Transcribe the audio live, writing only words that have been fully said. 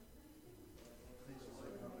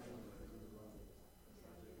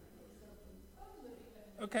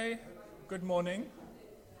Okay, good morning.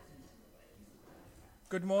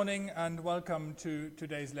 Good morning and welcome to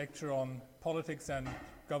today's lecture on politics and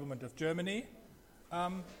government of Germany.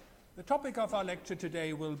 The topic of our lecture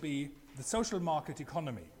today will be the social market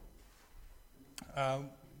economy,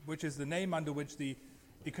 which is the name under which the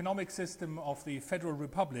economic system of the Federal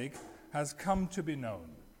Republic has come to be known.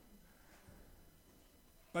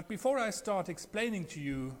 But before I start explaining to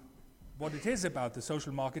you what it is about the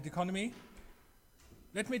social market economy,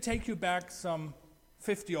 let me take you back some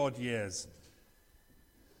 50-odd years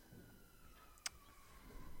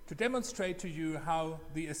to demonstrate to you how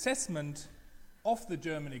the assessment of the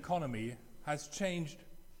German economy has changed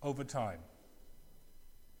over time.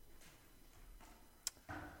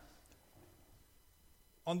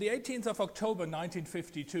 On the 18th of October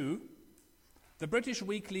 1952, the British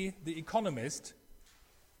weekly The Economist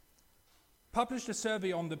published a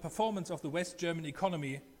survey on the performance of the West German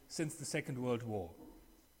economy since the Second World War.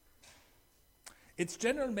 Its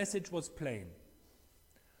general message was plain: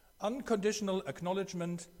 unconditional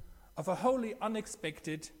acknowledgement of a wholly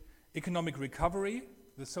unexpected economic recovery,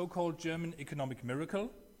 the so-called German economic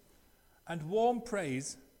miracle, and warm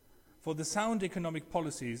praise for the sound economic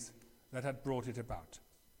policies that had brought it about.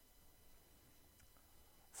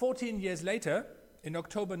 14 years later, in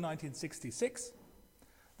October 1966,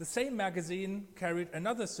 the same magazine carried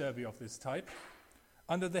another survey of this type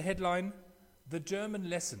under the headline "The German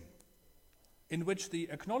Lesson," in which the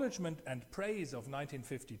acknowledgement and praise of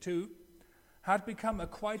 1952 had become a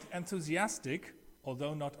quite enthusiastic,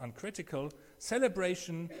 although not uncritical,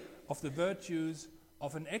 celebration of the virtues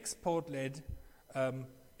of an export-led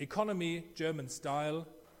economy, German style,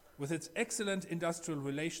 with its excellent industrial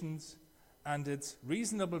relations and its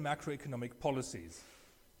reasonable macroeconomic policies.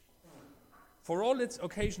 For all its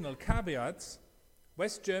occasional caveats,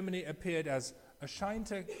 West Germany appeared as a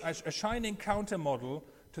shining counter-model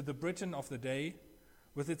to the Britain of the day,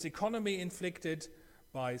 with its economy inflicted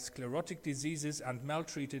by sclerotic diseases and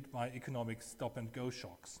maltreated by economic stop-and-go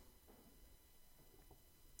shocks.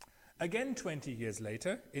 Again 20 years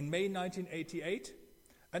later, in May 1988,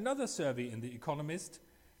 another survey in The Economist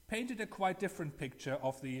painted a quite different picture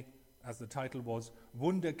of the, as the title was,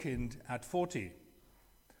 Wunderkind at 40.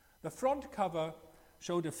 The front cover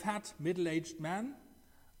showed a fat, middle-aged man,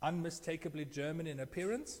 unmistakably German in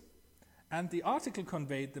appearance, and the article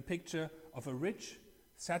conveyed the picture of a rich,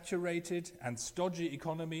 saturated and stodgy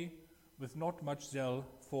economy with not much zeal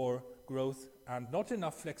for growth and not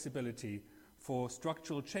enough flexibility for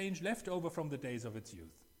structural change left over from the days of its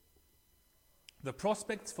youth. The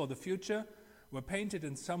prospects for the future were painted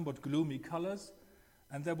in somewhat gloomy colors,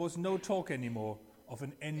 and there was no talk anymore of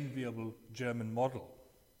an enviable German model.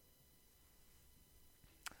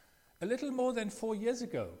 A little more than 4 years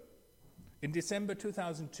ago, in December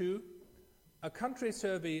 2002, a country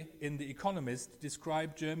survey in The Economist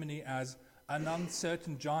described Germany as an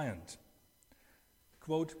uncertain giant,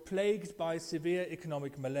 quote, plagued by severe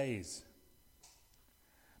economic malaise.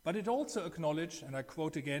 But it also acknowledged, and I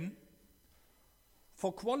quote again,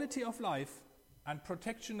 "For quality of life and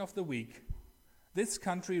protection of the weak, this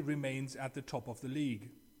country remains at the top of the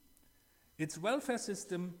league. Its welfare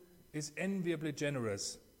system is enviably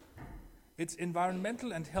generous. Its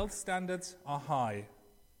environmental and health standards are high.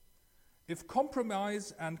 If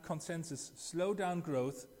compromise and consensus slow down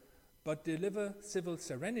growth but deliver civil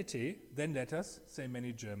serenity, then let us, say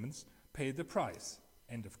many Germans, pay the price."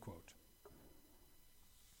 End of quote.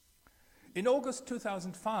 In August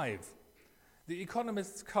 2005, The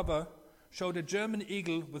Economist's cover showed a German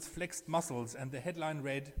eagle with flexed muscles, and the headline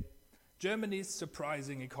read, "Germany's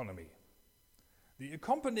Surprising Economy." The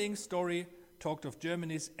accompanying story talked of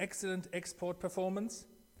Germany's excellent export performance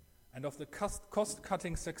and of the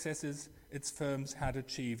cost-cutting successes its firms had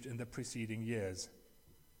achieved in the preceding years.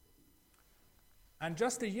 And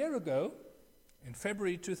just a year ago, in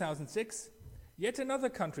February 2006, yet another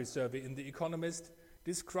country survey in The Economist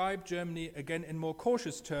described Germany again in more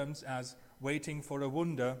cautious terms as waiting for a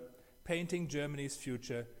wonder, painting Germany's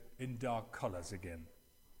future in dark colors again.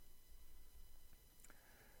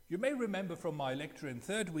 You may remember from my lecture in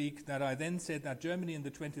third week that I then said that Germany in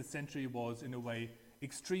the 20th century was, in a way,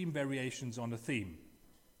 extreme variations on a theme.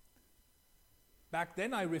 Back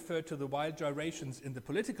then I referred to the wild gyrations in the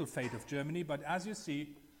political fate of Germany, but as you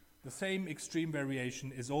see, the same extreme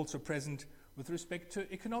variation is also present with respect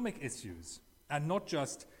to economic issues, and not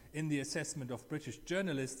just in the assessment of British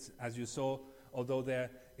journalists, as you saw, although their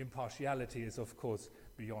impartiality is of course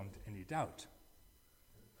beyond any doubt.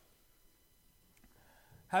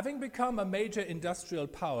 Having become a major industrial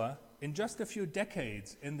power in just a few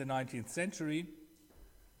decades in the 19th century,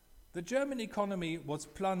 The German economy was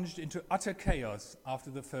plunged into utter chaos after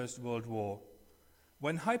the First World War,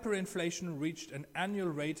 when hyperinflation reached an annual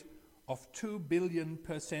rate of 2 billion %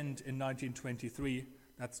 in 1923,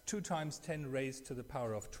 that's 2 times 10 raised to the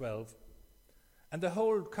power of 12, and the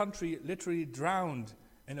whole country literally drowned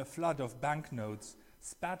in a flood of banknotes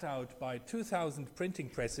spat out by 2,000 printing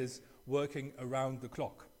presses working around the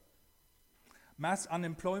clock. Mass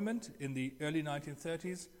unemployment in the early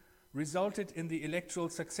 1930s resulted in the electoral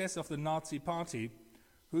success of the Nazi Party,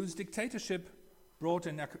 whose dictatorship brought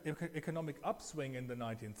an economic upswing in the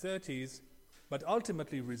 1930s, but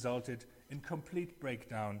ultimately resulted in complete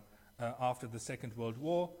breakdown after the Second World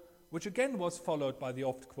War, which again was followed by the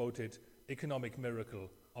oft-quoted economic miracle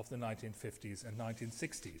of the 1950s and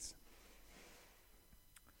 1960s.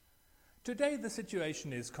 Today the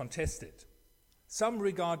situation is contested. Some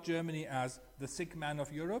regard Germany as the sick man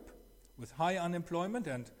of Europe, with high unemployment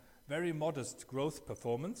and very modest growth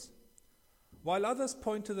performance, while others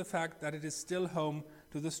point to the fact that it is still home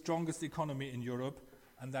to the strongest economy in Europe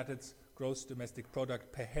and that its gross domestic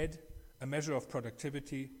product per head, a measure of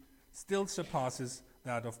productivity, still surpasses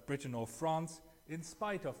that of Britain or France in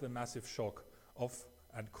spite of the massive shock of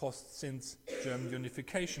and cost since German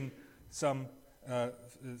unification some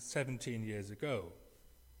 17 years ago.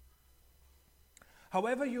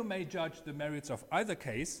 However you may judge the merits of either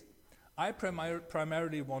case, I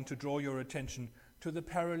primarily want to draw your attention to the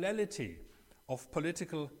parallelity of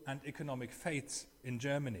political and economic fates in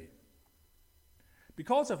Germany.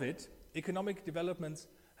 Because of it, economic developments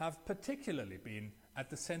have particularly been at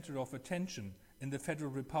the center of attention in the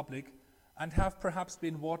Federal Republic and have perhaps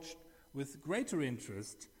been watched with greater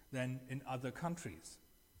interest than in other countries.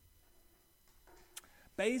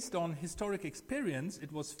 Based on historic experience,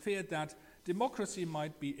 it was feared that democracy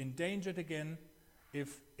might be endangered again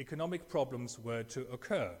if economic problems were to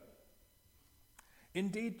occur.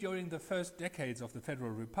 Indeed, during the first decades of the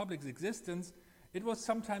Federal Republic's existence, it was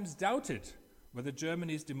sometimes doubted whether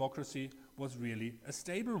Germany's democracy was really a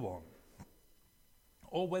stable one,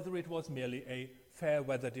 or whether it was merely a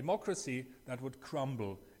fair-weather democracy that would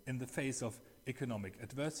crumble in the face of economic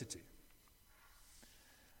adversity.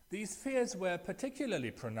 These fears were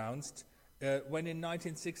particularly pronounced when in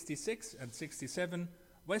 1966 and 67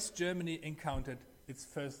 West Germany encountered its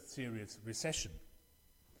first serious recession.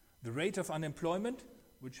 The rate of unemployment,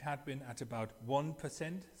 which had been at about 1%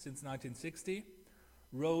 since 1960,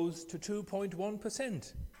 rose to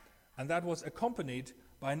 2.1%, and that was accompanied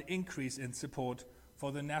by an increase in support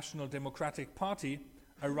for the National Democratic Party,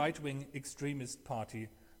 a right-wing extremist party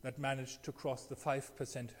that managed to cross the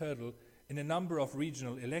 5% hurdle in a number of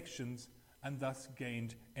regional elections and thus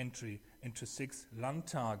gained entry into 6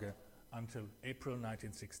 Landtage until April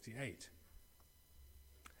 1968.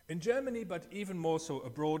 In Germany, but even more so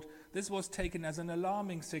abroad, this was taken as an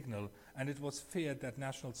alarming signal, and it was feared that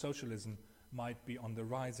National Socialism might be on the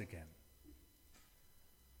rise again.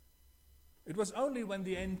 It was only when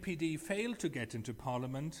the NPD failed to get into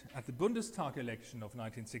parliament at the Bundestag election of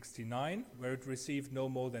 1969, where it received no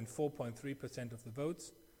more than 4.3% of the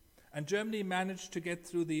votes, and Germany managed to get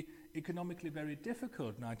through the economically very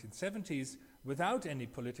difficult 1970s without any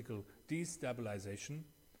political destabilization,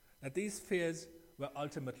 that these fears were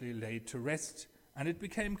ultimately laid to rest, and it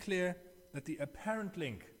became clear that the apparent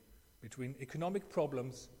link between economic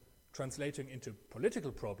problems translating into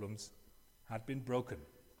political problems had been broken.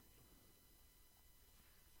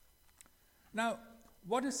 Now,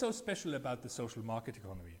 what is so special about the social market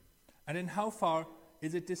economy, and in how far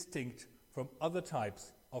is it distinct from other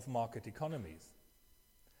types of market economies?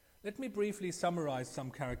 Let me briefly summarize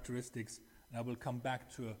some characteristics, and I will come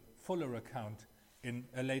back to a fuller account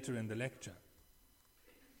later in the lecture.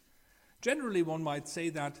 Generally, one might say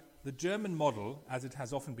that the German model, as it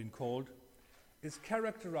has often been called, is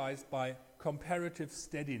characterized by comparative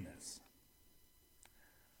steadiness.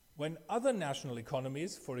 When other national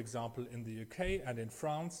economies, for example in the UK and in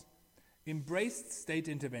France, embraced state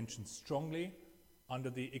intervention strongly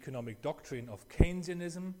under the economic doctrine of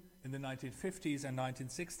Keynesianism in the 1950s and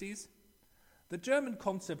 1960s, the German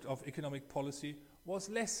concept of economic policy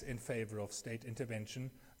was less in favor of state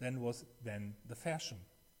intervention than was then the fashion.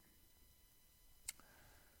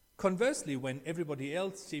 Conversely, when everybody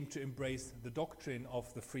else seemed to embrace the doctrine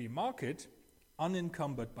of the free market,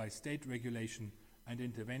 unencumbered by state regulation and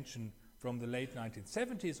intervention from the late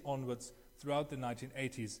 1970s onwards throughout the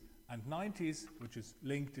 1980s and 90s, which is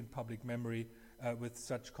linked in public memory with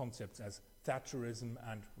such concepts as Thatcherism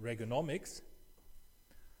and Reaganomics,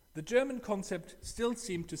 the German concept still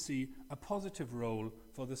seemed to see a positive role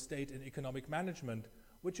for the state in economic management,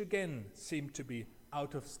 which again seemed to be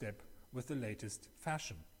out of step with the latest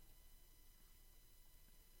fashion.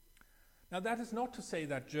 Now, that is not to say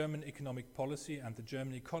that German economic policy and the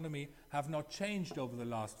German economy have not changed over the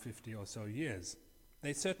last 50 or so years.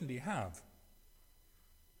 They certainly have.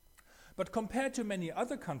 But compared to many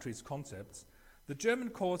other countries' concepts, the German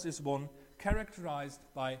course is one characterized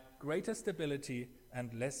by greater stability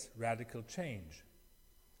and less radical change.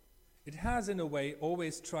 It has, in a way,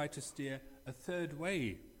 always tried to steer a third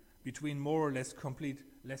way between more or less complete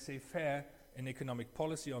laissez-faire in economic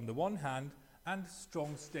policy on the one hand and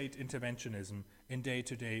strong state interventionism in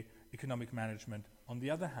day-to-day economic management on the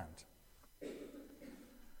other hand.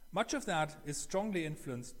 Much of that is strongly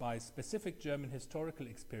influenced by specific German historical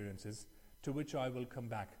experiences, to which I will come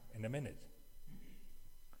back in a minute.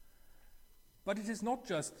 But it is not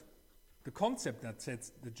just the concept that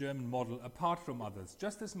sets the German model apart from others.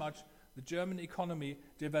 Just as much, the German economy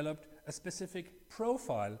developed a specific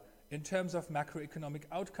profile in terms of macroeconomic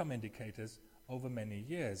outcome indicators over many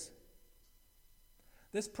years.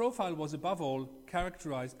 This profile was above all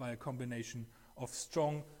characterized by a combination of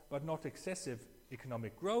strong but not excessive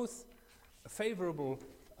economic growth, a favorable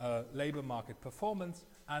labor market performance,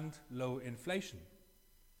 and low inflation.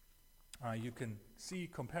 You can see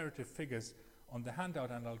comparative figures on the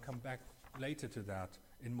handout, and I'll come back later to that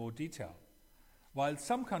in more detail. While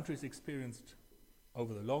some countries experienced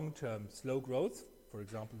over the long term slow growth, for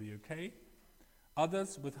example the UK,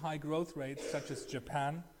 others with high growth rates such as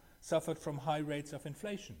Japan suffered from high rates of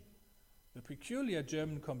inflation. The peculiar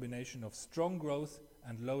German combination of strong growth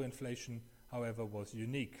and low inflation, however, was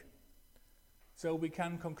unique. So we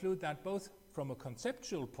can conclude that both from a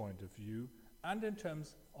conceptual point of view and in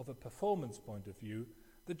terms of a performance point of view,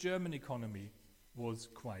 the German economy was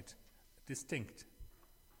quite distinct.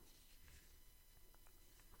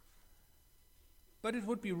 But it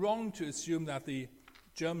would be wrong to assume that the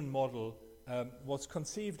German model was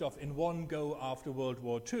conceived of in one go after World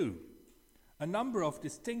War II. A number of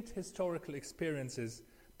distinct historical experiences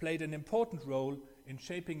played an important role in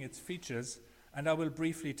shaping its features, and I will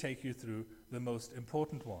briefly take you through the most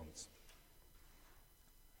important ones.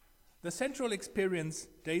 The central experience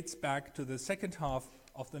dates back to the second half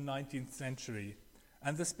of the 19th century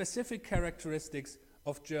and the specific characteristics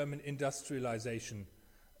of German industrialization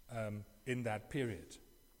in that period.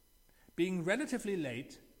 Being relatively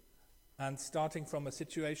late and starting from a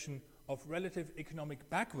situation of relative economic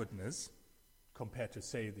backwardness compared to,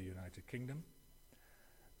 say, the United Kingdom,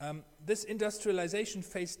 this industrialization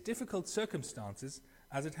faced difficult circumstances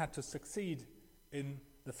as it had to succeed in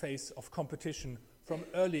the face of competition from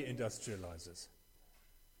early industrializers.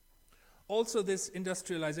 Also, this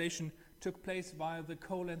industrialization took place via the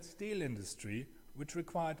coal and steel industry, which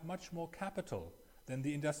required much more capital than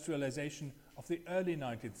the industrialization of the early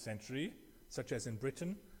 19th century, such as in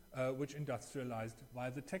Britain, which industrialized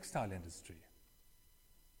via the textile industry.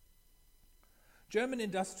 German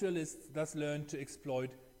industrialists thus learned to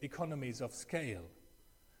exploit economies of scale,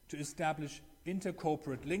 to establish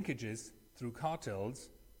intercorporate linkages through cartels,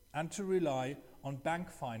 and to rely on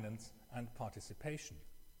bank finance and participation.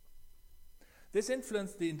 This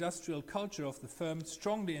influenced the industrial culture of the firm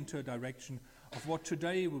strongly into a direction of what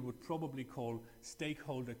today we would probably call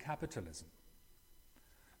stakeholder capitalism.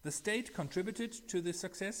 The state contributed to this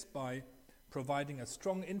success by providing a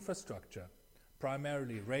strong infrastructure,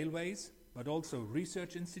 primarily railways, but also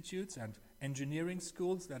research institutes and engineering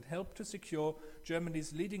schools that helped to secure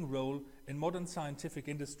Germany's leading role in modern scientific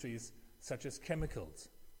industries such as chemicals.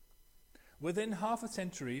 Within half a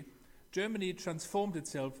century, Germany transformed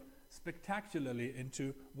itself spectacularly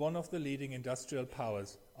into one of the leading industrial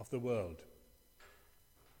powers of the world.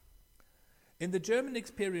 In the German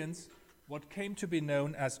experience, what came to be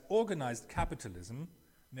known as organized capitalism,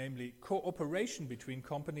 namely cooperation between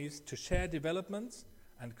companies to share developments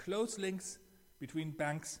and close links between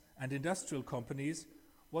banks and industrial companies,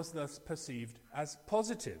 was thus perceived as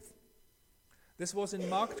positive. This was in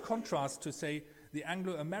marked contrast to, say, the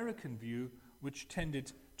Anglo-American view, which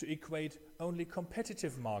tended to equate only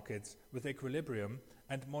competitive markets with equilibrium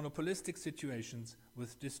and monopolistic situations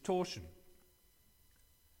with distortion.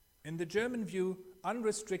 In the German view,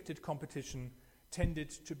 unrestricted competition tended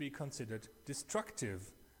to be considered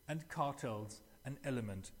destructive and cartels an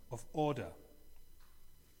element of order.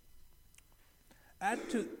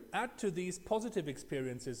 Add to these positive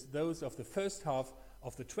experiences those of the first half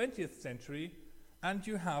of the 20th century, and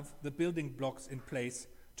you have the building blocks in place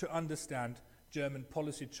to understand German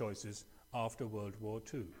policy choices after World War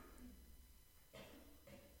II.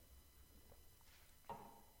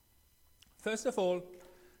 First of all,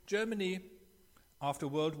 Germany, after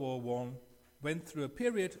World War I, went through a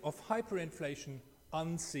period of hyperinflation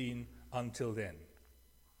unseen until then.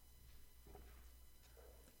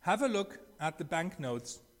 Have a look at the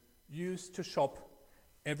banknotes used to shop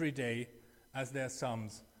every day as their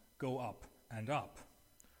sums go up and up.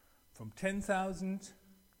 From 10,000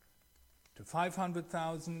 to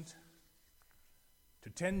 500,000 to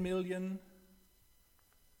 10 million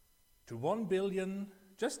to 1 billion,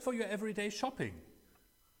 just for your everyday shopping.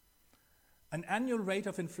 An annual rate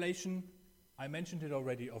of inflation, I mentioned it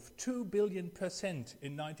already, of 2 billion%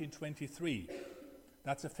 in 1923.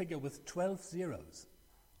 That's a figure with 12 zeros.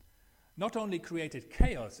 Not only created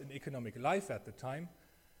chaos in economic life at the time,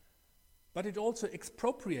 but it also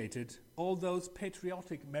expropriated all those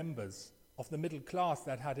patriotic members of the middle class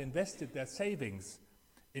that had invested their savings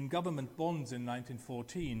in government bonds in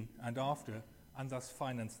 1914 and after, and thus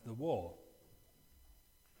financed the war.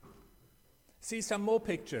 See some more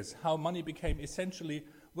pictures, how money became essentially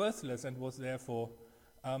worthless and was therefore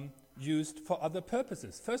used for other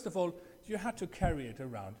purposes. First of all, you had to carry it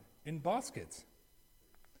around in baskets.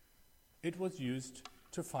 It was used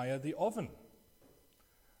to fire the oven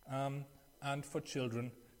and for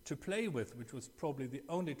children to play with, which was probably the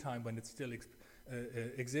only time when it still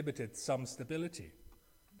exhibited some stability.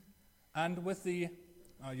 And with the,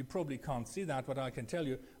 you probably can't see that, but I can tell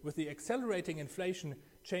you, with the accelerating inflation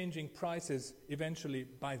changing prices eventually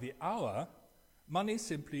by the hour, money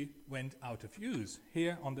simply went out of use.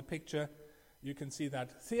 Here on the picture, you can see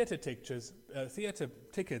that theater tickets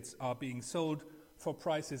are being sold for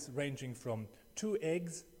prices ranging from 2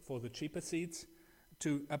 eggs for the cheaper seats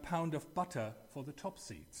to a pound of butter for the top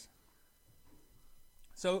seats.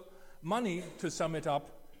 So money, to sum it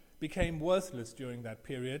up, became worthless during that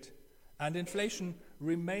period, and inflation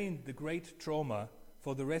remained the great trauma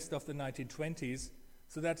for the rest of the 1920s,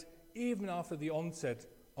 so that even after the onset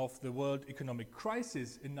of the world economic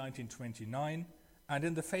crisis in 1929, and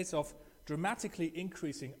in the face of dramatically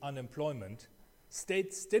increasing unemployment,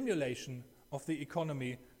 state stimulation of the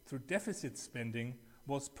economy through deficit spending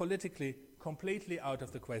was politically completely out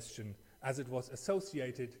of the question, as it was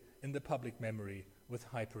associated in the public memory with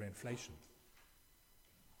hyperinflation.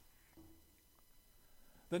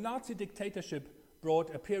 The Nazi dictatorship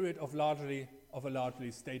brought a period of a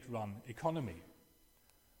largely state-run economy.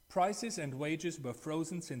 Prices and wages were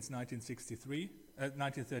frozen since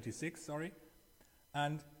 1936,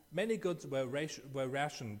 and many goods were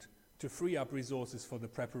rationed to free up resources for the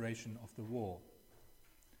preparation of the war.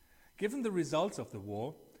 Given the results of the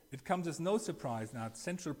war, it comes as no surprise that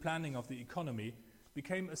central planning of the economy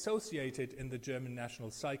became associated in the German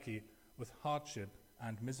national psyche with hardship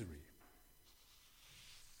and misery.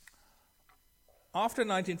 After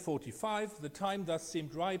 1945, the time thus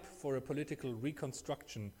seemed ripe for a political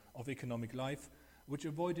reconstruction of economic life, which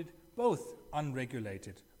avoided both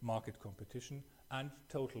unregulated market competition and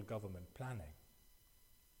total government planning.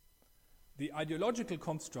 The ideological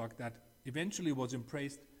construct that eventually was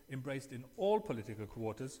embraced in all political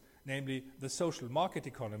quarters, namely the social market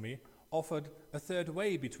economy, offered a third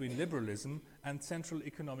way between liberalism and central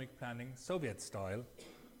economic planning Soviet style.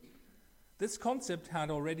 This concept had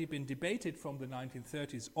already been debated from the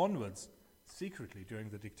 1930s onwards, secretly during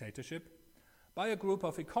the dictatorship, by a group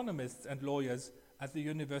of economists and lawyers at the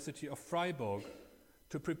University of Freiburg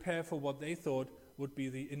to prepare for what they thought would be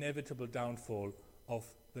the inevitable downfall of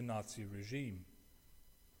the Nazi regime.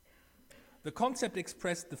 The concept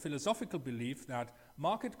expressed the philosophical belief that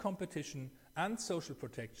market competition and social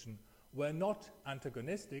protection were not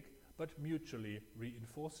antagonistic, but mutually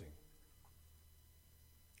reinforcing.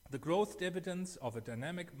 The growth dividends of a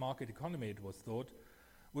dynamic market economy, it was thought,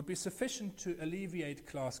 would be sufficient to alleviate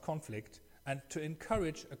class conflict and to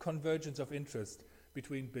encourage a convergence of interest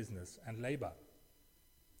between business and labor.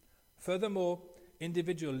 Furthermore,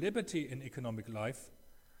 individual liberty in economic life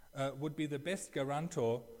would be the best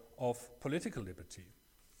guarantor of political liberty.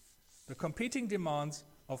 The competing demands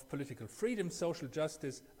of political freedom, social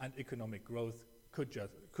justice, and economic growth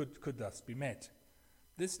could thus be met.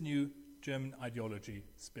 This new German ideology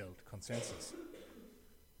spelled consensus.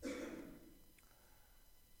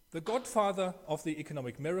 The godfather of the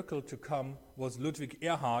economic miracle to come was Ludwig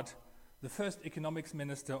Erhard, the first economics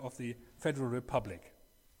minister of the Federal Republic.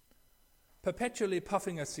 Perpetually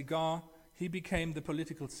puffing a cigar, he became the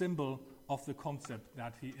political symbol of the concept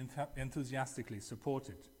that he enthusiastically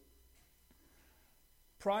supported.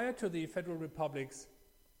 Prior to the Federal Republic's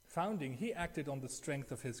founding, he acted on the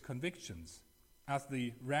strength of his convictions. As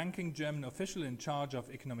the ranking German official in charge of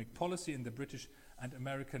economic policy in the British and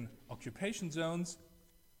American occupation zones,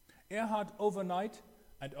 Erhard overnight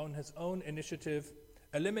and on his own initiative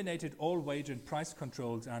eliminated all wage and price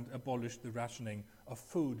controls and abolished the rationing of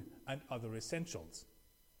food and other essentials.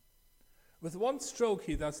 With one stroke,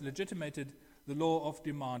 he thus legitimated the law of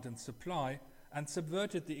demand and supply and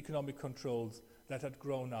subverted the economic controls that had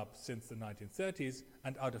grown up since the 1930s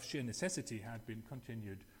and out of sheer necessity had been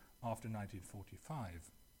continued after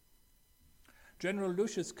 1945. General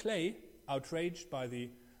Lucius Clay, outraged by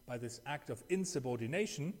this act of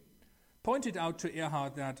insubordination, pointed out to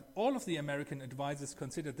Erhard that all of the American advisors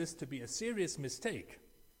considered this to be a serious mistake.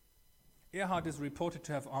 Erhard is reported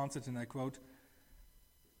to have answered, and I quote,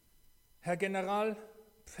 "Herr General,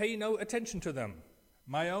 pay no attention to them.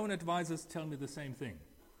 My own advisors tell me the same thing."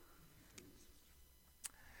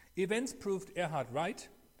 Events proved Erhard right,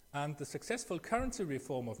 and the successful currency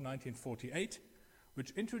reform of 1948,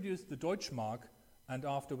 which introduced the Deutschmark and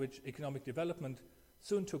after which economic development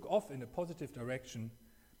soon took off in a positive direction,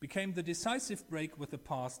 became the decisive break with the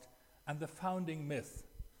past and the founding myth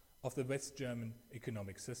of the West German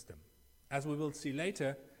economic system. As we will see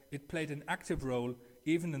later, it played an active role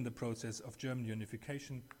even in the process of German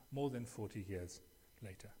unification more than 40 years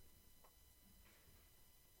later.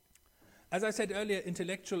 As I said earlier,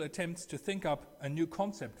 intellectual attempts to think up a new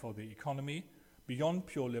concept for the economy beyond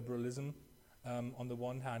pure liberalism on the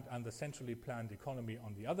one hand and the centrally planned economy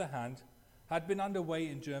on the other hand had been underway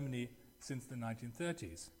in Germany since the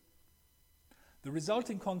 1930s. The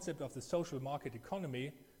resulting concept of the social market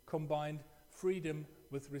economy combined freedom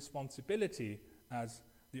with responsibility, as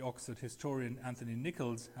the Oxford historian Anthony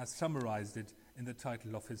Nichols has summarized it in the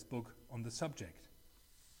title of his book on the subject.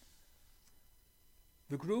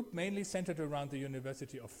 The group, mainly centered around the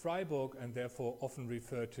University of Freiburg and therefore often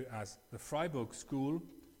referred to as the Freiburg School,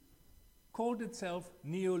 called itself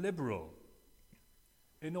neoliberal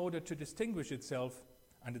in order to distinguish itself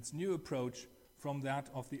and its new approach from that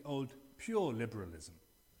of the old pure liberalism.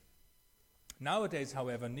 Nowadays,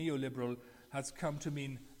 however, neoliberal has come to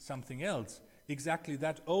mean something else, exactly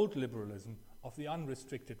that old liberalism of the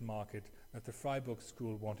unrestricted market that the Freiburg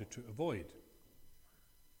School wanted to avoid.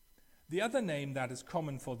 The other name that is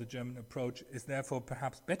common for the German approach is therefore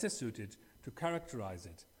perhaps better suited to characterize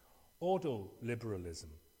it, ordoliberalism,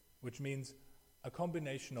 which means a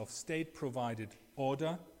combination of state-provided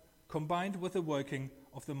order combined with the working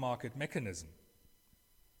of the market mechanism.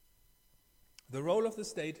 The role of the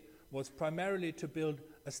state was primarily to build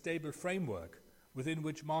a stable framework within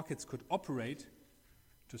which markets could operate,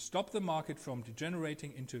 to stop the market from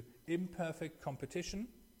degenerating into imperfect competition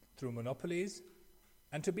through monopolies,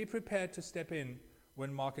 and to be prepared to step in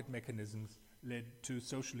when market mechanisms led to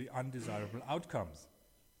socially undesirable outcomes.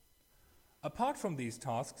 Apart from these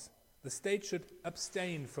tasks, the state should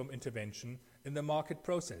abstain from intervention in the market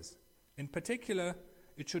process. In particular,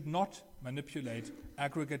 it should not manipulate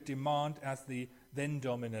aggregate demand as the then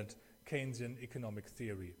dominant Keynesian economic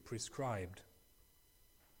theory prescribed.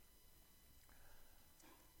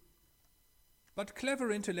 But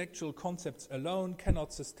clever intellectual concepts alone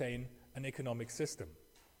cannot sustain an economic system.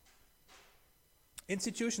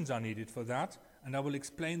 Institutions are needed for that, and I will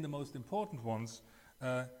explain the most important ones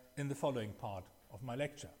in the following part of my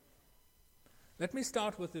lecture. Let me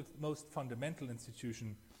start with the most fundamental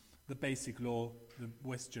institution, the Basic Law, the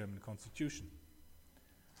West German Constitution.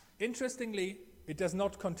 Interestingly, it does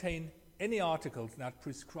not contain any articles that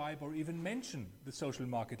prescribe or even mention the social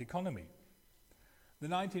market economy. The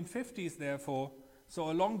 1950s, therefore,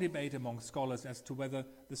 saw a long debate among scholars as to whether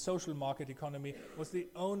the social market economy was the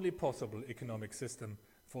only possible economic system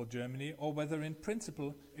for Germany, or whether in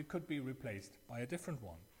principle it could be replaced by a different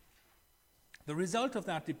one. The result of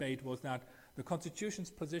that debate was that the Constitution's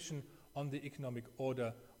position on the economic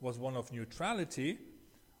order was one of neutrality,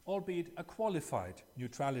 albeit a qualified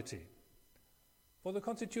neutrality. For the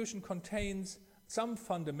Constitution contains some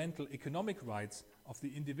fundamental economic rights of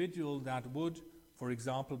the individual that would, for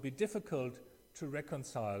example, be difficult to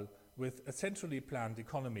reconcile with a centrally planned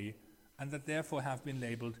economy, and that therefore have been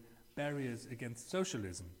labeled barriers against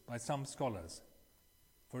socialism by some scholars.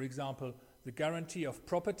 For example, the guarantee of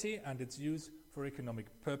property and its use for economic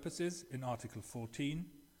purposes in Article 14,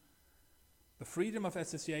 the freedom of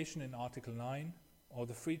association in Article 9, or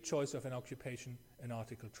the free choice of an occupation in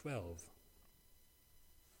Article 12.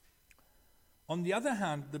 On the other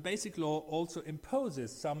hand, the Basic Law also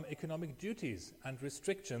imposes some economic duties and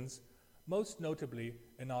restrictions, most notably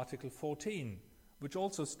in Article 14, which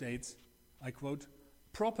also states, I quote,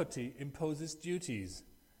 "Property imposes duties.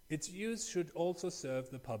 Its use should also serve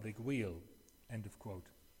the public weal," end of quote.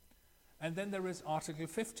 And then there is Article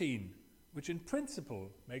 15, which in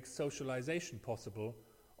principle makes socialization possible,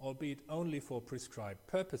 albeit only for prescribed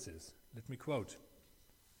purposes. Let me quote,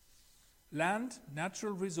 "Land,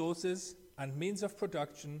 natural resources, and means of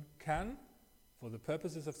production can, for the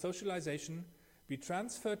purposes of socialization, be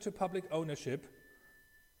transferred to public ownership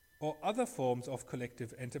or other forms of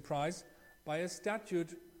collective enterprise by a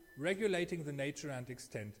statute regulating the nature and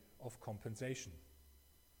extent of compensation.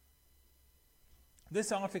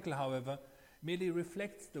 This article, however, merely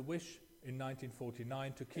reflects the wish in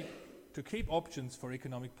 1949 to keep options for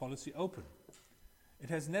economic policy open. It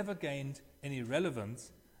has never gained any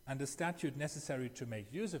relevance, and the statute necessary to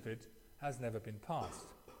make use of it has never been passed.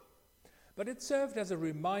 But it served as a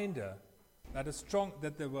reminder that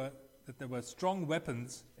there were strong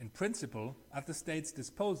weapons in principle at the state's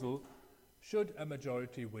disposal should a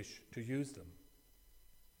majority wish to use them.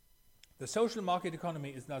 The social market economy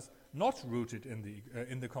is thus not rooted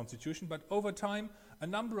in the Constitution, but over time a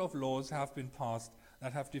number of laws have been passed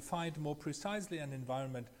that have defined more precisely an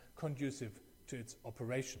environment conducive to its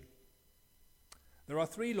operation. There are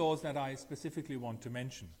 3 laws that I specifically want to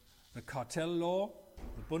mention: the Cartel Law,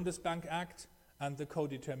 the Bundesbank Act, and the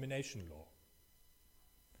Co-Determination Law.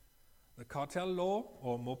 The Cartel Law,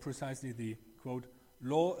 or more precisely the, quote,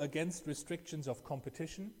 law against restrictions of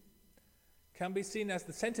competition, can be seen as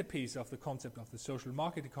the centerpiece of the concept of the social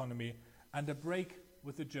market economy and a break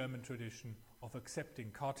with the German tradition of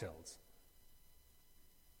accepting cartels.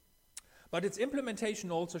 But its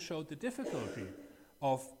implementation also showed the difficulty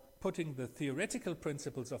of putting the theoretical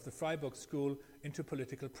principles of the Freiburg School into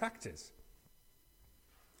political practice,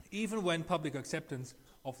 even when public acceptance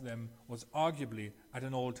of them was arguably at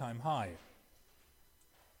an all-time high.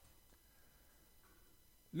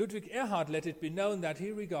 Ludwig Erhard let it be known that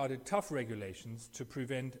he regarded tough regulations to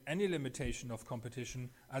prevent any limitation of competition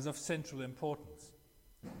as of central importance.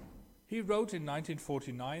 He wrote in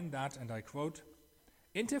 1949 that, and I quote,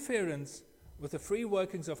 "Interference with the free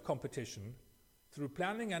workings of competition through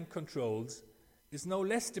planning and controls is no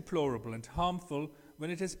less deplorable and harmful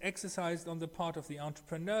when it is exercised on the part of the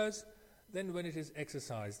entrepreneurs than when it is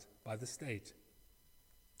exercised by the state.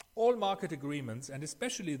 All market agreements, and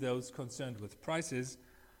especially those concerned with prices,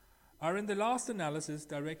 are in the last analysis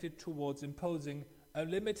directed towards imposing a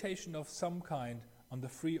limitation of some kind on the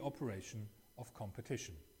free operation of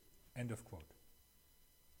competition." End of quote.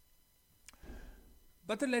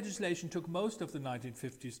 But the legislation took most of the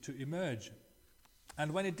 1950s to emerge,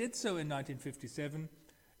 and when it did so in 1957,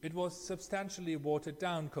 it was substantially watered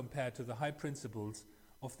down compared to the high principles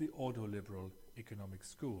of the ordoliberal economic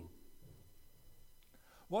school.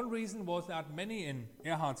 One reason was that many in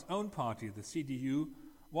Erhard's own party, the CDU,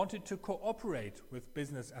 wanted to cooperate with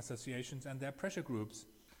business associations and their pressure groups,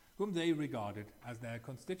 whom they regarded as their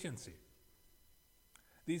constituency.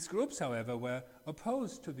 These groups, however, were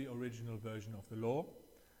opposed to the original version of the law,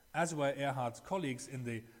 as were Erhard's colleagues in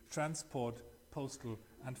the transport, postal,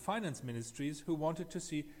 and finance ministries, who wanted to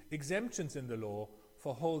see exemptions in the law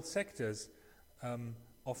for whole sectors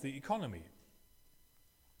of the economy.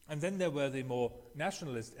 And then there were the more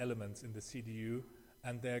nationalist elements in the CDU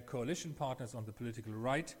and their coalition partners on the political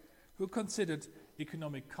right, who considered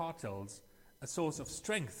economic cartels a source of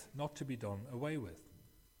strength not to be done away with.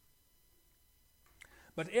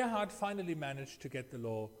 But Erhard finally managed to get the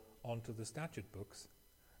law onto the statute books,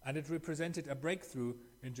 and it represented a breakthrough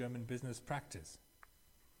in German business practice.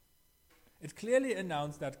 It clearly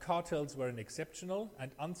announced that cartels were an exceptional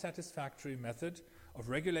and unsatisfactory method of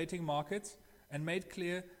regulating markets and made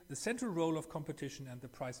clear the central role of competition and the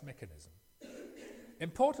price mechanism.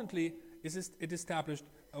 Importantly, it established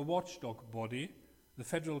a watchdog body, the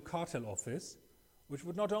Federal Cartel Office, which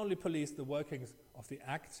would not only police the workings of the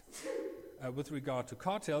Act with regard to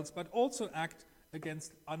cartels, but also act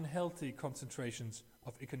against unhealthy concentrations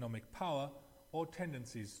of economic power or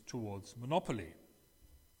tendencies towards monopoly.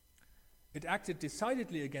 It acted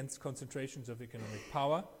decidedly against concentrations of economic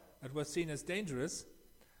power that were seen as dangerous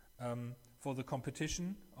for the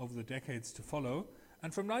competition over the decades to follow,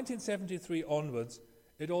 and from 1973 onwards,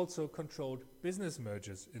 it also controlled business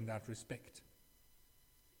mergers in that respect.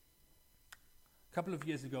 A couple of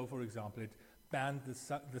years ago, for example, it banned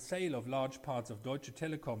the sale of large parts of Deutsche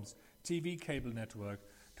Telekom's TV cable network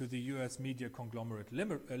to the US media conglomerate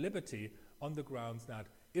Liberty on the grounds that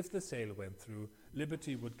if the sale went through,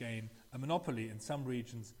 Liberty would gain a monopoly in some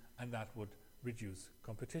regions and that would reduce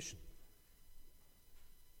competition.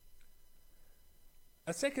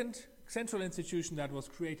 A second central institution that was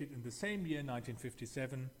created in the same year,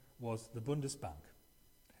 1957, was the Bundesbank.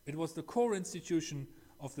 It was the core institution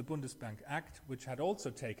of the Bundesbank Act, which had also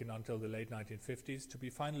taken until the late 1950s to be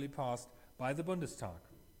finally passed by the Bundestag.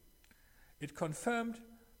 It confirmed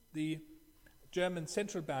the German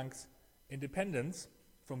central bank's independence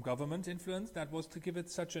from government influence that was to give it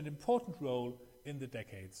such an important role in the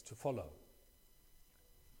decades to follow.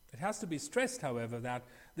 It has to be stressed, however, that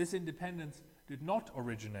this independence did not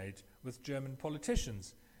originate with German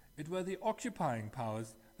politicians. It were the occupying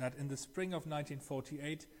powers that in the spring of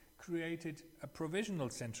 1948 created a provisional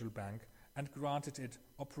central bank and granted it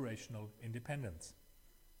operational independence.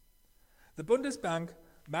 The Bundesbank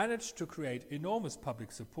managed to create enormous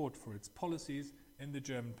public support for its policies in the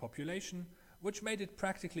German population, which made it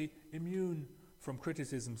practically immune from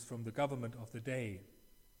criticisms from the government of the day.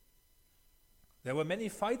 There were many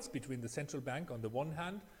fights between the central bank on the one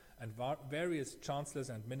hand and various chancellors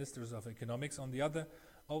and ministers of economics on the other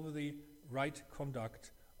over the right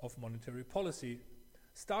conduct of monetary policy,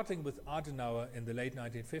 starting with Adenauer in the late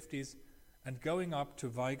 1950s and going up to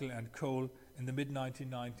Weigel and Kohl in the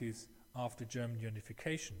mid-1990s after German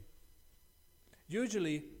unification.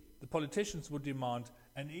 Usually, the politicians would demand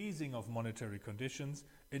an easing of monetary conditions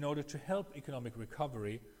in order to help economic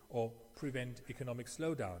recovery or prevent economic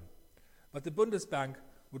slowdown. But the Bundesbank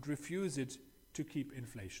would refuse it to keep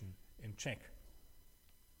inflation in check.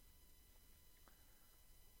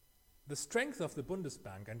 The strength of the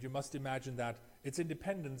Bundesbank, and you must imagine that its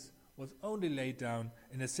independence was only laid down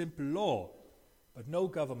in a simple law, but no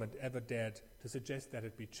government ever dared to suggest that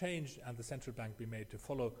it be changed and the central bank be made to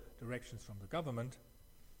follow directions from the government.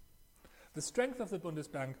 The strength of the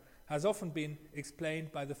Bundesbank has often been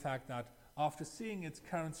explained by the fact that after seeing its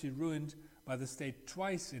currency ruined by the state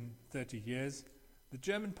twice in 30 years, the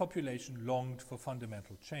German population longed for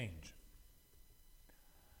fundamental change.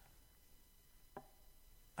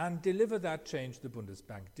 And deliver that change the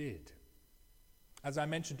Bundesbank did. As I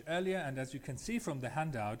mentioned earlier, and as you can see from the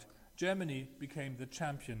handout, Germany became the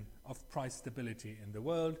champion of price stability in the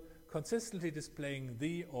world, consistently displaying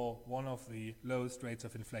the or one of the lowest rates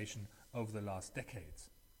of inflation over the last decades.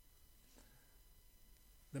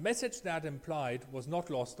 The message that implied was not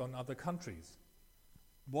lost on other countries.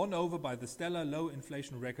 Won over by the stellar low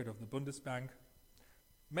inflation record of the Bundesbank,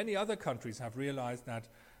 many other countries have realized that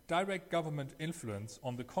direct government influence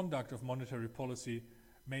on the conduct of monetary policy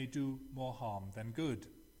may do more harm than good.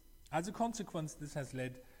 As a consequence, this has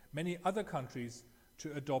led many other countries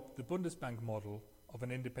to adopt the Bundesbank model of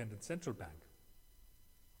an independent central bank.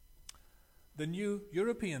 The new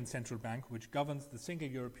European Central Bank, which governs the single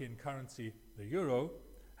European currency, the euro,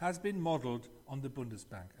 has been modeled on the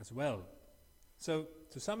Bundesbank as well. So,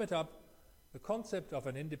 to sum it up, the concept of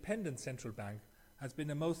an independent central bank has been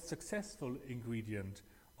a most successful ingredient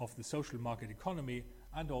of the social market economy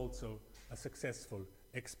and also a successful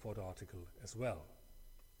export article as well.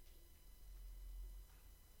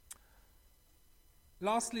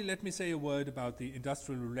 Lastly, let me say a word about the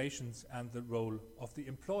industrial relations and the role of the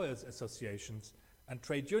employers' associations and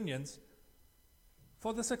trade unions.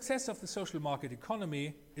 For the success of the social market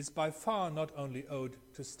economy is by far not only owed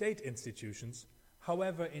to state institutions,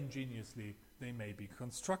 however ingeniously they may be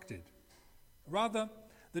constructed. Rather,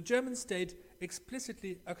 the German state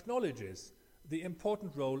explicitly acknowledges the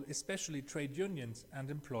important role especially trade unions and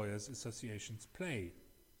employers' associations play.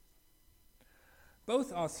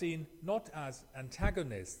 Both are seen not as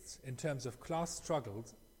antagonists in terms of class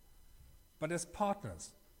struggles, but as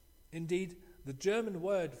partners. Indeed, the German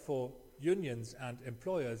word for unions and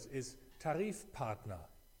employers is Tarifpartner,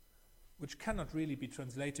 which cannot really be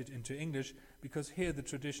translated into English because here the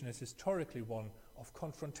tradition is historically one of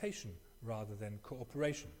confrontation rather than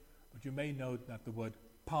cooperation. But you may note that the word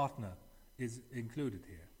partner is included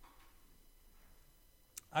here.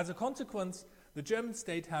 As a consequence, the German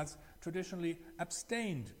state has traditionally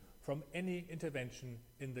abstained from any intervention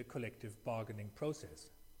in the collective bargaining process.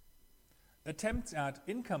 Attempts at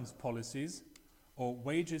incomes policies or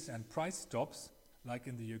wages and price stops, like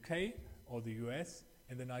in the UK or the US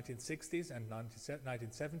in the 1960s and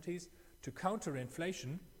 1970s, to counter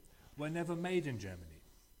inflation were never made in Germany.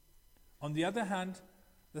 On the other hand,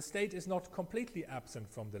 the state is not completely absent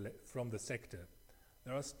from the sector.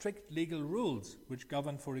 There are strict legal rules which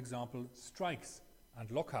govern, for example, strikes and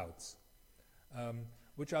lockouts,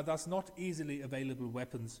 which are thus not easily available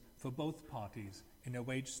weapons for both parties in a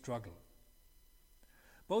wage struggle.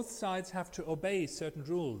 Both sides have to obey certain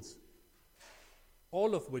rules,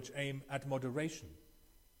 all of which aim at moderation.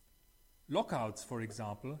 Lockouts, for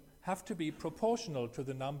example, have to be proportional to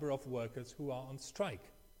the number of workers who are on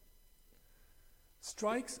strike.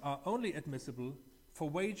 Strikes are only admissible for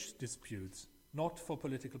wage disputes, not for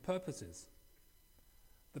political purposes.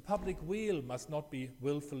 The public weal must not be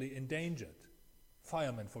willfully endangered.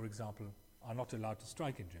 Firemen, for example, are not allowed to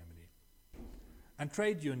strike in Germany. And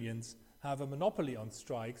trade unions have a monopoly on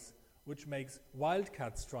strikes, which makes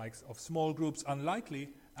wildcat strikes of small groups unlikely,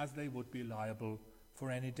 as they would be liable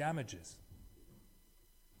for any damages.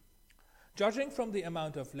 Judging from the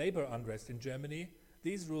amount of labor unrest in Germany,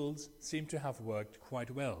 these rules seem to have worked quite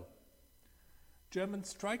well. German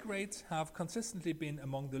strike rates have consistently been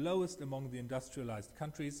among the lowest among the industrialized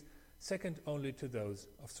countries second only to those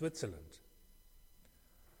of Switzerland.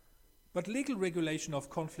 But legal regulation of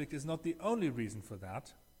conflict is not the only reason for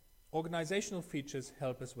that. Organizational features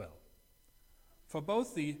help as well. For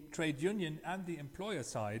both the trade union and the employer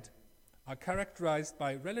side are characterized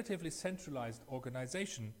by relatively centralized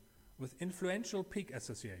organization with influential peak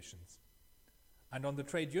associations. And on the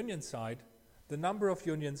trade union side, the number of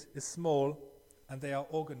unions is small and they are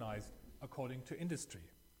organized according to industry.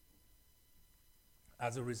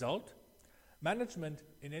 As a result, management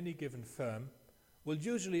in any given firm will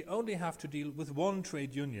usually only have to deal with one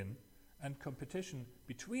trade union, and competition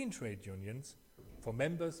between trade unions for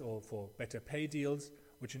members or for better pay deals,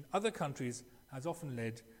 which in other countries has often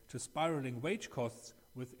led to spiraling wage costs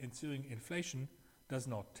with ensuing inflation, does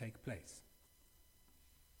not take place.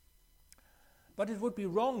 But it would be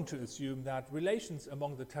wrong to assume that relations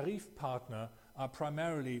among the Tarif partner are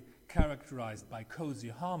primarily characterized by cozy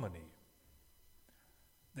harmony.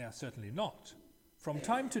 They are certainly not. From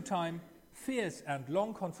time to time, fierce and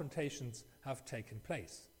long confrontations have taken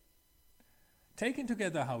place. Taken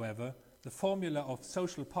together, however, the formula of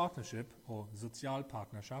social partnership, or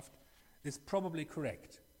Sozialpartnerschaft, is probably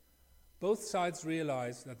correct. Both sides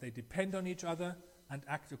realize that they depend on each other and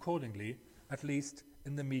act accordingly, at least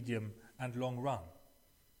in the medium and long run.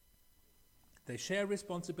 They share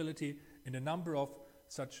responsibility in a number of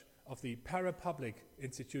the para-public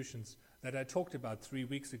institutions that I talked about 3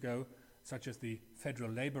 weeks ago, such as the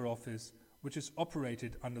Federal Labor Office, which is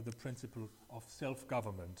operated under the principle of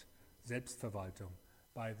self-government, Selbstverwaltung,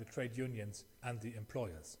 by the trade unions and the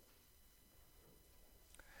employers.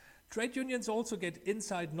 Trade unions also get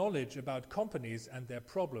inside knowledge about companies and their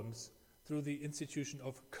problems through the institution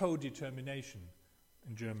of co-determination.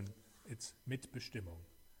 In German, it's Mitbestimmung,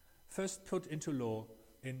 first put into law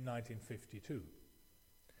in 1952.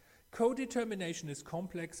 Co-determination is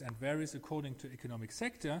complex and varies according to economic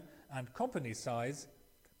sector and company size,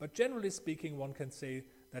 but generally speaking, one can say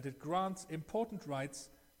that it grants important rights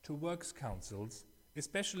to works councils,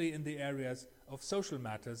 especially in the areas of social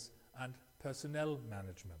matters and personnel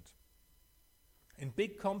management. In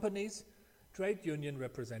big companies, trade union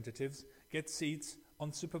representatives get seats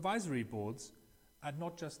on supervisory boards, and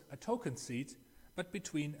not just a token seat, but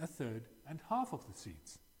between a third and half of the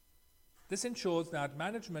seats. This ensures that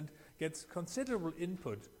management gets considerable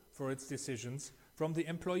input for its decisions from the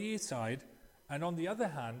employee side, and on the other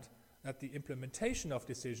hand, that the implementation of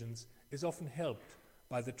decisions is often helped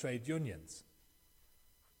by the trade unions.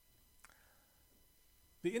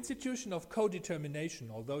 The institution of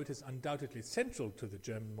co-determination, although it is undoubtedly central to the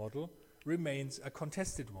German model, remains a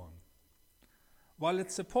contested one. While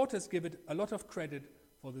its supporters give it a lot of credit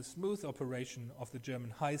for the smooth operation of the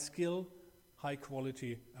German high-skill,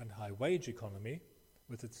 high-quality and high-wage economy,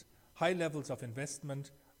 with its high levels of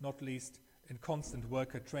investment, not least in constant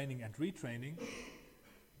worker training and retraining,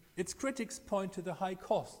 its critics point to the high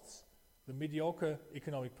costs, the mediocre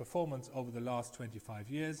economic performance over the last 25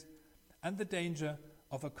 years, and the danger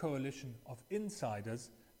of a coalition of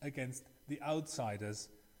insiders against the outsiders,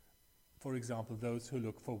 for example, those who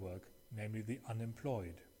look for work, namely the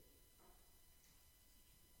unemployed.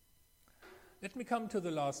 Let me come to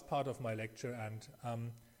the last part of my lecture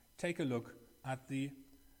and take a look at the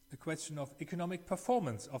question of economic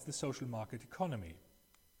performance of the social market economy.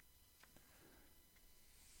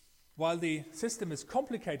 While the system is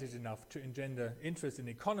complicated enough to engender interest in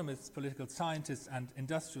economists, political scientists, and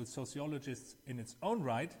industrial sociologists in its own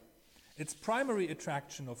right, its primary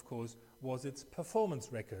attraction, of course, was its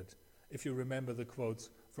performance record, if you remember the quotes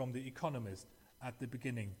from The Economist at the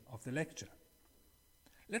beginning of the lecture.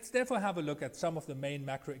 Let's therefore have a look at some of the main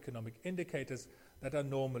macroeconomic indicators that are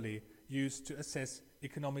normally used to assess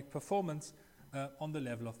economic performance on the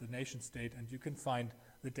level of the nation state, and you can find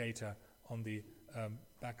the data on the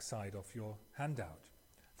backside of your handout.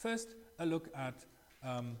 First, a look at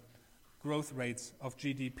growth rates of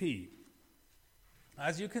GDP.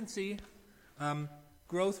 As you can see,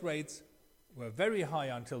 growth rates were very high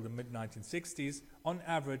until the mid-1960s, on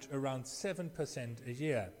average around 7% a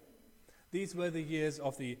year. These were the years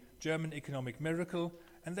of the German economic miracle,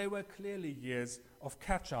 and they were clearly years of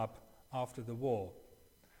catch-up after the war.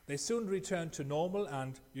 They soon returned to normal,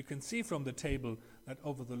 and you can see from the table that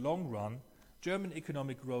over the long run, German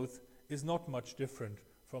economic growth is not much different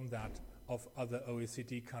from that of other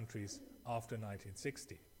OECD countries after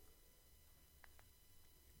 1960.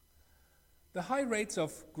 The high rates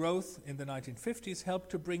of growth in the 1950s helped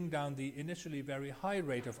to bring down the initially very high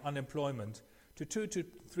rate of unemployment to 2 to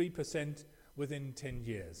 3% within 10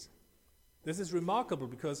 years. This is remarkable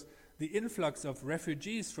because the influx of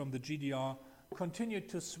refugees from the GDR continued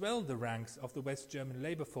to swell the ranks of the West German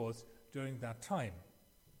labor force during that time.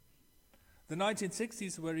 The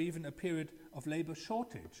 1960s were even a period of labor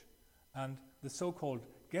shortage, and the so-called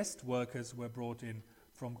guest workers were brought in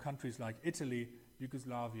from countries like Italy,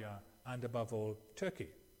 Yugoslavia, and above all, Turkey.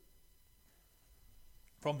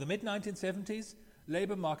 From the mid-1970s,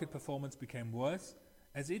 labor market performance became worse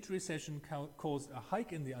as each recession caused a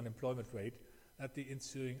hike in the unemployment rate that the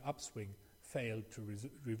ensuing upswing failed to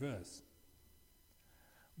reverse.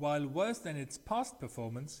 While worse than its past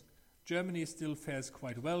performance, Germany still fares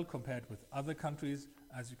quite well compared with other countries,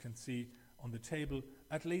 as you can see on the table,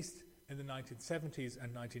 at least in the 1970s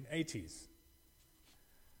and 1980s.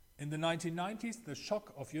 In the 1990s, the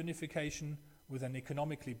shock of unification with an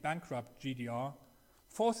economically bankrupt GDR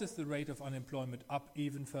forces the rate of unemployment up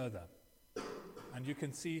even further. And you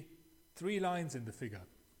can see 3 lines in the figure.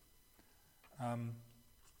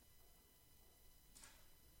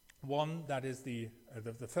 One that is the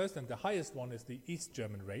first and the highest one is the East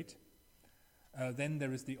German rate. Then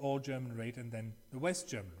there is the All German rate, and then the West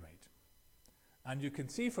German rate. And you can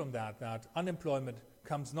see from that unemployment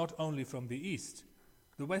comes not only from the East.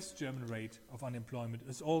 The West German rate of unemployment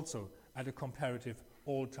is also at a comparative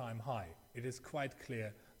all-time high. It is quite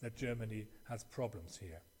clear that Germany has problems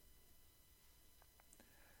here.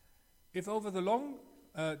 If over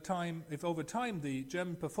time the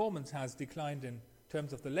German performance has declined in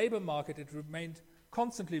terms of the labor market, it remained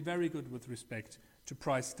constantly very good with respect to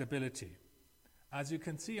price stability. As you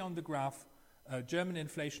can see on the graph, German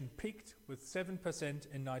inflation peaked with 7%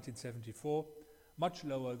 in 1974, much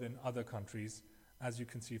lower than other countries, as you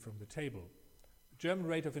can see from the table. The German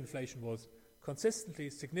rate of inflation was consistently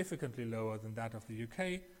significantly lower than that of the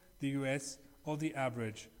UK, the US, or the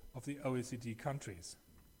average of the OECD countries.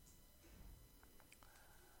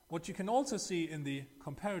 What you can also see in the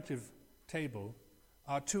comparative table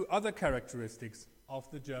are 2 other characteristics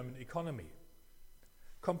of the German economy.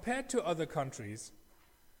 Compared to other countries,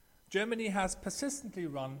 Germany has persistently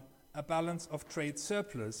run a balance of trade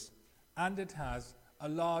surplus, and it has a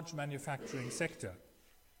large manufacturing sector.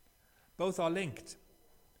 Both are linked.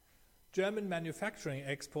 German manufacturing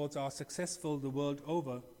exports are successful the world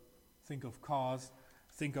over. Think of cars,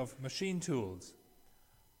 think of machine tools.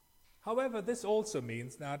 However, this also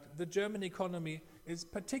means that the German economy is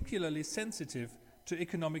particularly sensitive to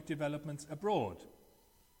economic developments abroad.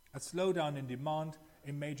 A slowdown in demand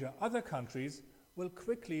in major other countries will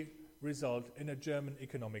quickly result in a German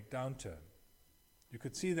economic downturn. You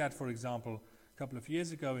could see that, for example, a couple of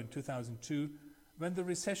years ago in 2002, when the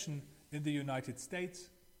recession in the United States,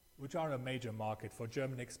 which are a major market for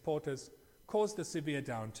German exporters, caused a severe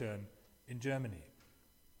downturn in Germany.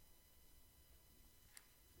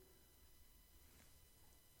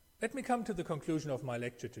 Let me come to the conclusion of my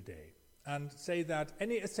lecture today and say that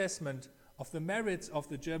any assessment of the merits of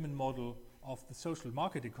the German model of the social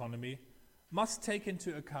market economy must take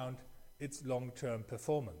into account its long-term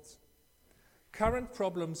performance. Current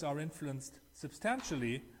problems are influenced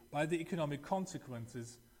substantially by the economic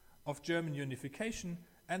consequences of German unification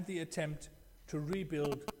and the attempt to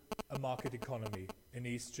rebuild a market economy in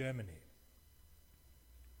East Germany.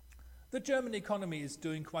 The German economy is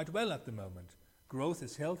doing quite well at the moment. Growth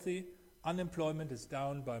is healthy, unemployment is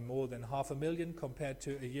down by more than 500,000 compared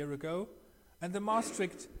to a year ago, and the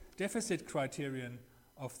Maastricht deficit criterion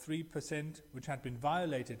of 3%, which had been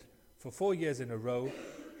violated for 4 years in a row,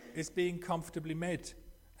 is being comfortably met,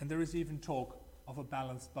 and there is even talk of a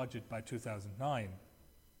balanced budget by 2009.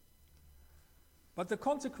 But the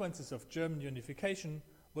consequences of German unification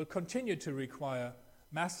will continue to require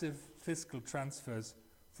massive fiscal transfers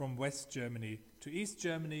from West Germany to East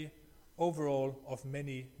Germany, overall of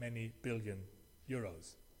many, many billion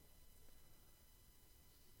euros.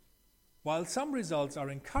 While some results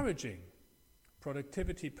are encouraging,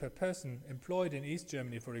 productivity per person employed in East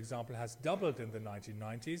Germany, for example, has doubled in the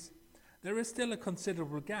 1990s, there is still a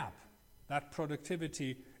considerable gap. That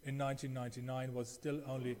productivity in 1999 was still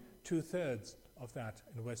only 2/3 of that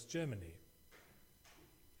in West Germany.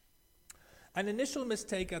 An initial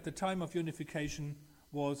mistake at the time of unification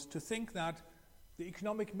was to think that the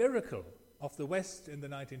economic miracle of the West in the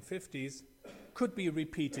 1950s could be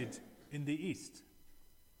repeated in the East.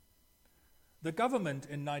 The government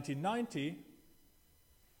in 1990,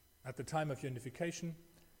 at the time of unification,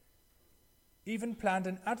 even planned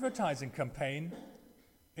an advertising campaign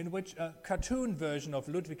in which a cartoon version of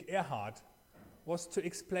Ludwig Erhard was to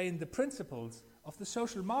explain the principles of the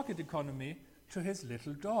social market economy to his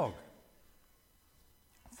little dog.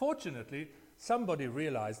 Fortunately, somebody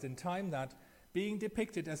realized in time that being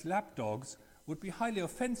depicted as lapdogs would be highly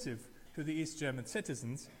offensive to the East German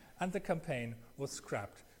citizens, and the campaign was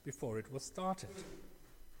scrapped before it was started.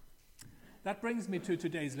 That brings me to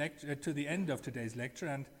the end of today's lecture,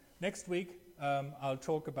 and next week I'll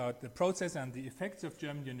talk about the process and the effects of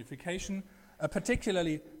German unification, a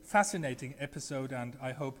particularly fascinating episode and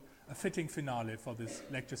I hope a fitting finale for this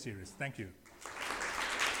lecture series. Thank you.